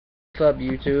What's up,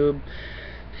 YouTube?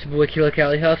 It's your boy Killer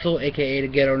Cali Hustle, aka the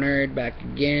Ghetto Nerd, back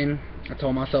again. I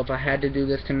told myself I had to do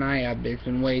this tonight. It's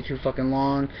been way too fucking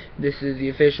long. This is the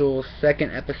official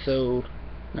second episode,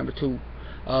 number 2,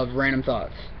 of Random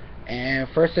Thoughts. And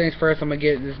first things first, I'm gonna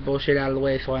get this bullshit out of the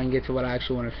way so I can get to what I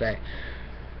actually want to say.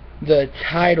 The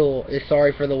title is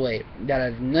Sorry for the Wait. That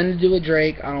has nothing to do with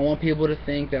Drake. I don't want people to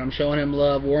think that I'm showing him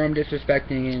love or I'm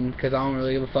disrespecting him, because I don't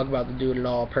really give a fuck about the dude at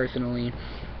all, personally.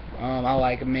 I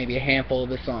like maybe a handful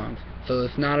of his songs. So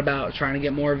it's not about trying to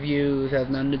get more views. It has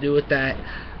nothing to do with that.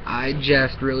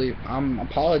 I'm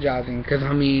apologizing, because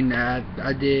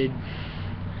I did.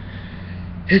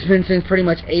 It's been since pretty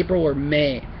much April or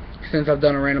May since I've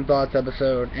done a Random Thoughts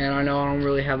episode, and I know I don't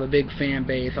really have a big fan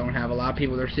base. I don't have a lot of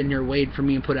people that are sitting here waiting for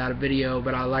me to put out a video,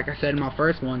 but like I said in my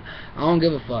first one, I don't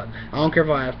give a fuck. I don't care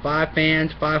if I have 5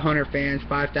 fans, 500 fans,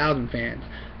 5,000 fans.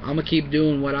 I'm gonna keep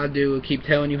doing what I do, keep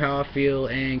telling you how I feel,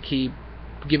 and keep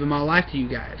giving my life to you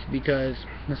guys, because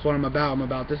that's what I'm about. I'm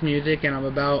about this music, and I'm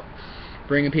about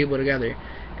bringing people together,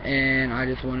 and I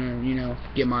just want to,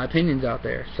 get my opinions out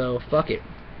there. So fuck it.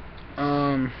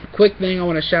 Quick thing, I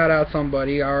want to shout out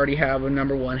somebody. I already have a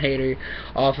 #1 hater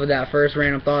off of that first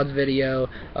Random Thoughts video.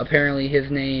 Apparently his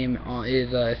name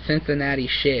is Cincinnati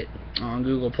Shit on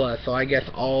Google Plus. So I guess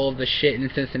all of the shit in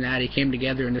Cincinnati came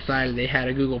together and decided they had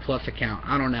a Google Plus account.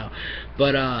 I don't know,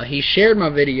 but he shared my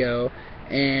video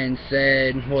and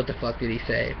said, what the fuck did he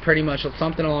say? Pretty much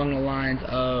something along the lines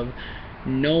of,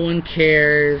 no one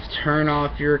cares, turn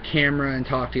off your camera and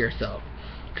talk to yourself.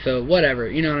 So whatever,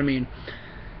 you know what I mean?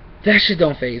 That shit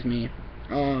don't faze me.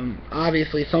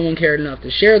 Obviously someone cared enough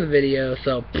to share the video,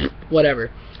 so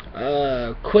whatever.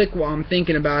 Quick, while I'm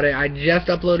thinking about it, I just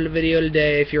uploaded a video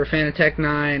today. If you're a fan of Tech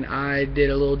 9, I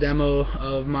did a little demo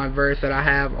of my verse that I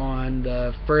have on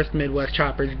the first Midwest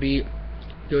Choppers beat.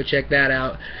 Go check that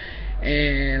out.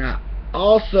 And I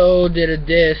also did a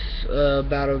diss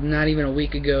about not even a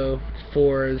week ago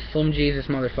for Slim Jesus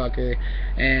motherfucker,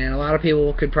 and a lot of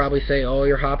people could probably say, oh,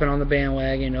 you're hopping on the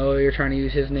bandwagon, oh, you're trying to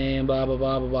use his name, blah blah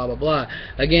blah blah blah blah blah.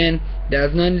 Again, that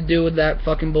has nothing to do with that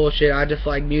fucking bullshit. I just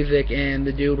like music, and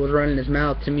the dude was running his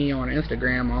mouth to me on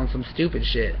Instagram on some stupid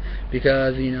shit,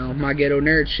 because, my ghetto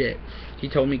nerd shit. He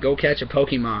told me go catch a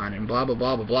Pokemon and blah blah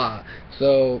blah blah blah.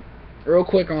 So real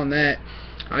quick on that,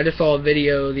 I just saw a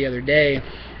video the other day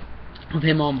of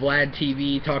him on Vlad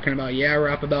TV talking about, yeah, I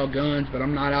rap about guns, but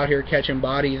I'm not out here catching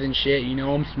bodies and shit,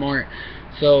 I'm smart.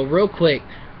 So real quick,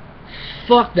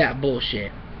 fuck that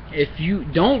bullshit. If you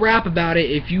don't rap about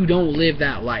it, if you don't live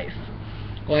that life.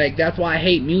 Like, that's why I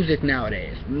hate music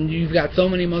nowadays. You've got so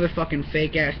many motherfucking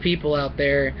fake ass people out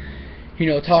there,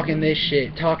 talking this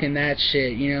shit, talking that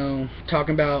shit,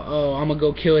 talking about, oh, I'm gonna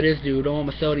go kill this dude, oh, I'm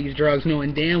gonna sell these drugs,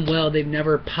 knowing damn well they've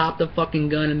never popped a fucking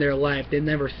gun in their life, they've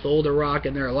never sold a rock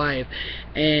in their life,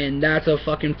 and that's a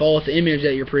fucking false image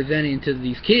that you're presenting to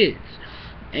these kids.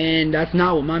 And that's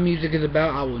not what my music is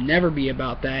about. I will never be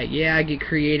about that. Yeah, I get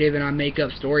creative and I make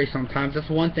up stories sometimes.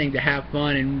 That's one thing, to have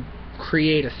fun and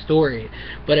create a story,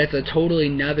 but it's a totally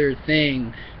another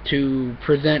thing to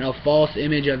present a false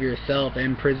image of yourself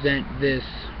and present this,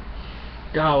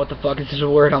 God, what the fuck is the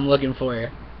word I'm looking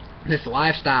for, this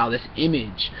lifestyle, this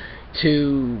image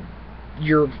to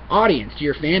your audience, to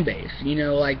your fan base.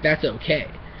 Like, that's okay.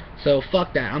 So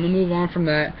fuck that. I'm gonna move on from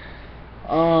that.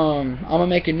 I'm gonna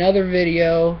make another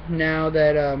video now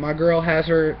that my girl has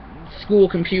her school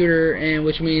computer, and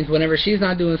which means whenever she's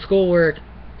not doing schoolwork,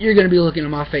 you're going to be looking at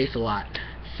my face a lot.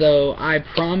 So I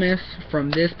promise from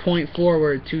this point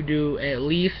forward to do at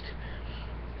least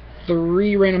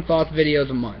 3 Random Thoughts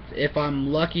videos a month. If I'm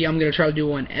lucky, I'm going to try to do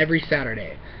one every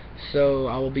Saturday. So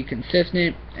I will be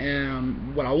consistent.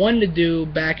 What I wanted to do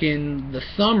back in the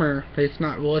summer, it's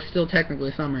still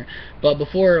technically summer, but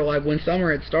before, like when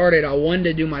summer had started, I wanted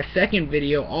to do my second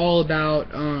video all about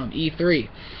E3.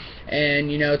 And,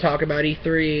 talk about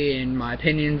E3 and my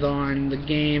opinions on the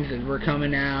games that were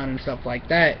coming out and stuff like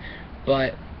that.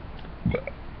 But,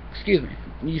 excuse me,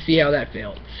 you see how that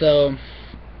failed. So,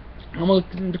 I'm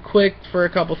going to quick for a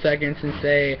couple seconds and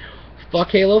say, fuck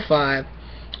Halo 5.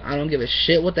 I don't give a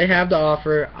shit what they have to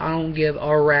offer. I don't give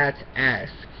a rat's ass.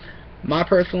 My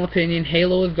personal opinion,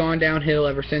 Halo has gone downhill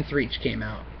ever since Reach came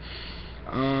out.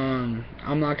 I'm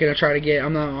not going to try to I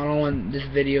don't want this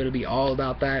video to be all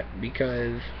about that,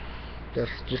 because that's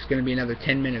just going to be another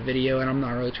 10-minute video, and I'm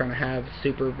not really trying to have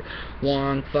super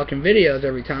long fucking videos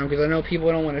every time, because I know people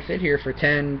don't want to sit here for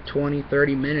 10, 20,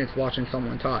 30 minutes watching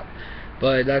someone talk.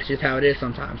 But that's just how it is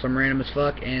sometimes. I'm random as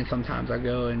fuck, and sometimes I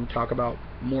go and talk about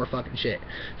more fucking shit.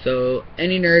 So,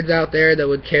 any nerds out there that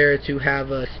would care to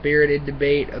have a spirited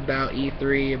debate about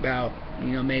E3, about,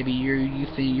 maybe you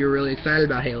think you're really excited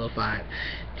about Halo 5,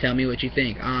 Tell me what you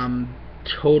think. I'm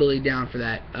totally down for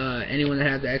that. Anyone that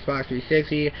has the Xbox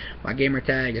 360, my gamer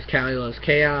tag is Cali Loves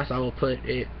Chaos. I will put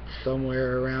it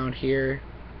somewhere around here,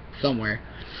 somewhere.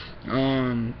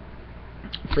 For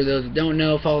those that don't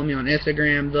know, follow me on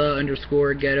Instagram,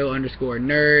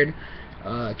 _ghetto_nerd.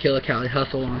 Killer Cali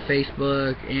Hustle on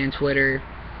Facebook and Twitter,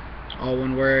 all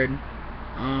one word.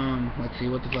 Let's see,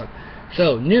 what the fuck.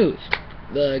 So, news.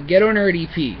 The Ghetto Nerd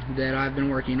EP that I've been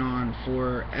working on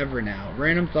forever now.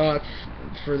 Random Thoughts,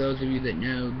 for those of you that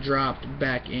know, dropped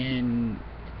back on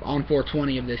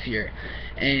 4/20 of this year.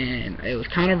 And it was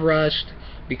kind of rushed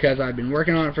because I've been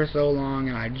working on it for so long,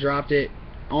 and I dropped it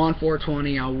on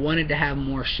 4/20. I wanted to have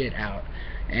more shit out.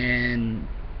 And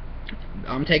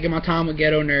I'm taking my time with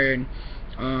Ghetto Nerd.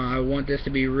 I want this to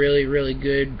be really, really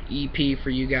good EP for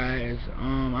you guys.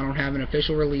 I don't have an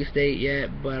official release date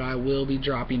yet, but I will be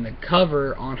dropping the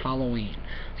cover on Halloween.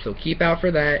 So keep out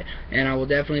for that, and I will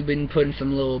definitely be putting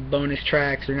some little bonus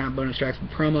tracks, or not bonus tracks,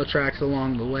 but promo tracks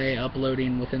along the way,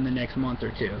 uploading within the next month or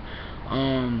two.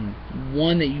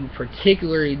 One that you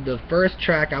particularly, the first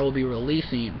track I will be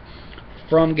releasing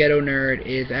from Ghetto Nerd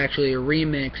is actually a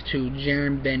remix to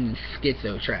Jaron Ben's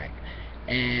Schizo track.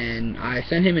 And I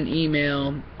sent him an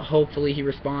email. Hopefully he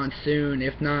responds soon.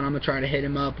 If not, I'm going to try to hit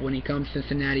him up when he comes to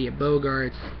Cincinnati at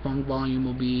Bogart's. Funk Volume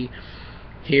will be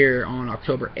here on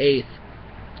October 8th.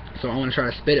 So I want to try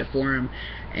to spit it for him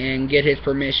and get his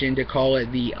permission to call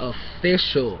it the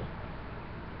official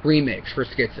remix for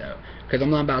Schizo. Because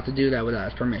I'm not about to do that without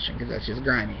his permission, because that's just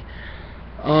grimy.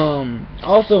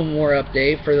 Also, more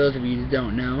update for those of you who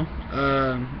don't know.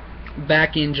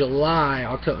 Back in July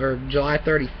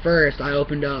 31st, I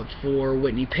opened up for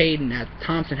Whitney Payton at the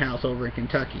Thompson House over in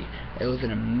Kentucky. It was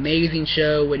an amazing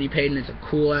show. Whitney Payton is a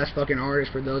cool ass fucking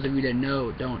artist. For those of you that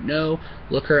don't know,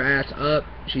 look her ass up.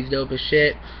 She's dope as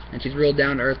shit, and she's a real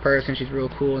down to earth person. She's real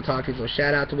cool and talk to. So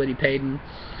shout out to Whitney Payton.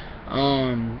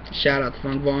 Shout out to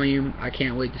Funk Volume. I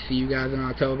can't wait to see you guys in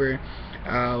October.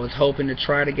 I was hoping to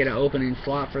try to get an opening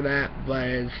slot for that, but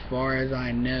as far as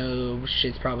I know,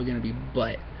 shit's probably gonna be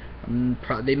butt.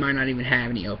 They might not even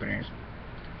have any openers,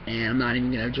 and I'm not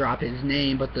even gonna drop his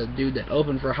name, but the dude that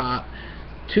opened for Hop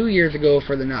 2 years ago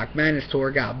for the Knock Madness tour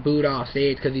got booed off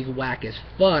stage because he's whack as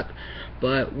fuck.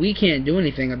 But we can't do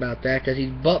anything about that because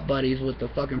he's butt buddies with the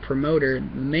fucking promoter,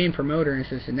 the main promoter in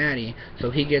Cincinnati.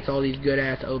 So he gets all these good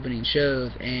ass opening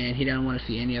shows, and he doesn't want to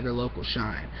see any other local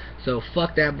shine. So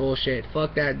fuck that bullshit.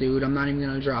 Fuck that dude. I'm not even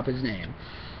gonna drop his name.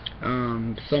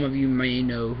 Some of you may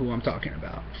know who I'm talking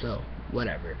about, so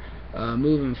whatever.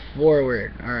 Moving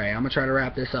forward, alright, I'm gonna try to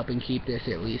wrap this up and keep this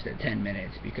at least at 10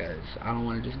 minutes because I don't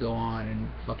want to just go on and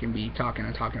fucking be talking.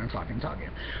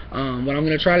 What I'm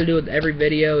gonna try to do with every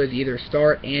video is either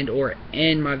start and or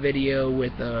end my video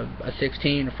with a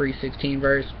free 16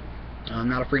 verse.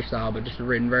 Not a freestyle, but just a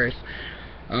written verse.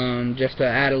 Just to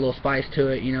add a little spice to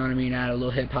it, you know what I mean, add a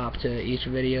little hip-hop to each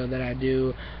video that I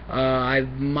do. I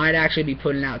might actually be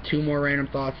putting out 2 more Random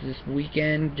Thoughts this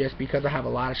weekend, just because I have a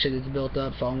lot of shit that's built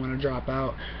up, so I want to drop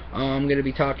out. I'm going to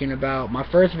be talking about my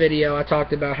first video. I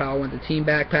talked about how I went to Team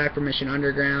Backpack for Mission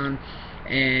Underground,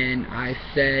 and I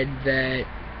said that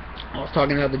I was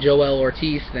talking about the Joel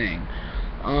Ortiz thing.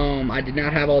 I did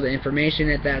not have all the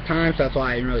information at that time, so that's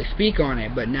why I didn't really speak on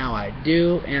it, but now I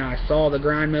do, and I saw the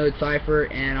grind mode cipher,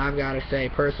 and I've got to say,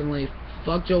 personally,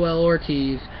 fuck Joel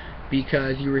Ortiz,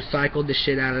 because you recycled the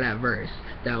shit out of that verse.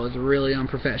 That was really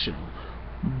unprofessional.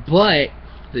 But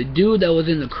the dude that was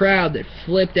in the crowd that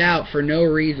flipped out for no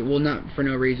reason, well, not for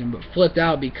no reason, but flipped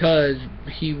out because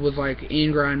he was like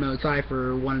in grind mode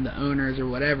cipher, or one of the owners or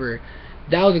whatever,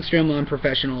 that was extremely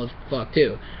unprofessional as fuck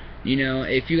too. You know,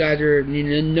 if you guys are, you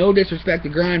know, no disrespect to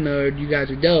grind mode, you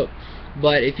guys are dope,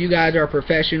 but if you guys are a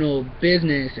professional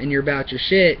business and you're about your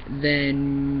shit,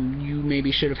 then you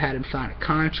maybe should have had him sign a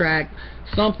contract,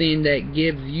 something that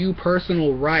gives you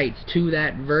personal rights to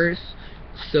that verse,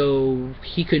 so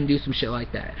he couldn't do some shit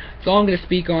like that. So I'm going to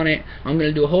speak on it. I'm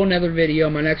going to do a whole nother video.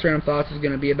 My next Random Thoughts is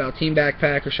going to be about Team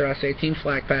Backpack, or should I say Team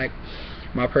Slackpack,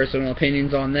 my personal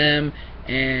opinions on them,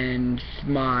 and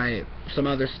some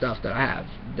other stuff that I have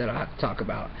to talk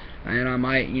about. And I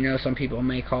might, you know, some people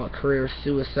may call it career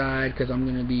suicide, because I'm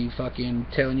gonna be fucking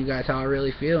telling you guys how I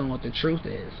really feel and what the truth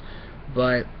is.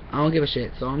 But I don't give a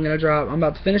shit. So I'm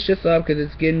about to finish this up because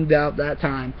it's getting about that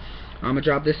time. I'm gonna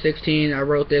drop this 16. I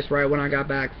wrote this right when I got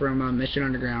back from Mission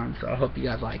Underground, so I hope you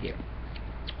guys like it.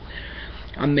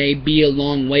 I may be a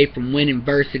long way from winning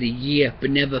varsity, yeah, but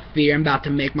never fear, I'm about to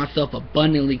make myself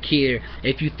abundantly clear.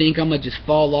 If you think I'ma just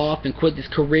fall off and quit this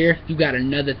career, you got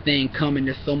another thing coming,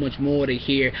 there's so much more to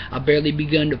hear. I barely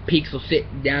begun to peak, so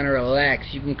sit down and relax.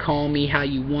 You can call me how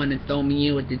you want and throw me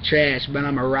in with the trash, but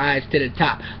I'ma rise to the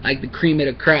top like the cream of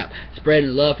the crop, spreading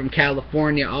love from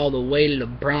California all the way to the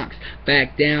Bronx,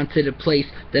 back down to the place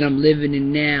that I'm living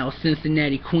in now,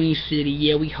 Cincinnati, Queen City,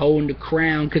 yeah, we holding the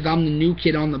crown, cause I'm the new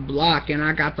kid on the block, and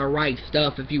I got the right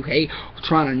stuff. If you hate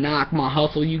trying to knock my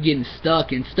hustle, you getting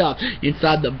stuck and stuff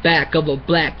inside the back of a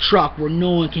black truck where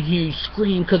no one can hear you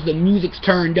scream, cause the music's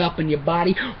turned up and your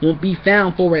body won't be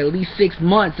found for at least 6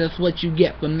 months. That's what you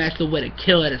get for messing with a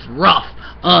killer that's rough.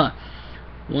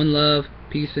 One love,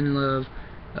 peace and love,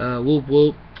 whoop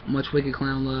whoop, much wicked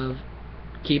clown love.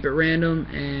 Keep it random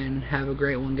and have a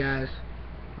great one, guys.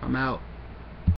 I'm out.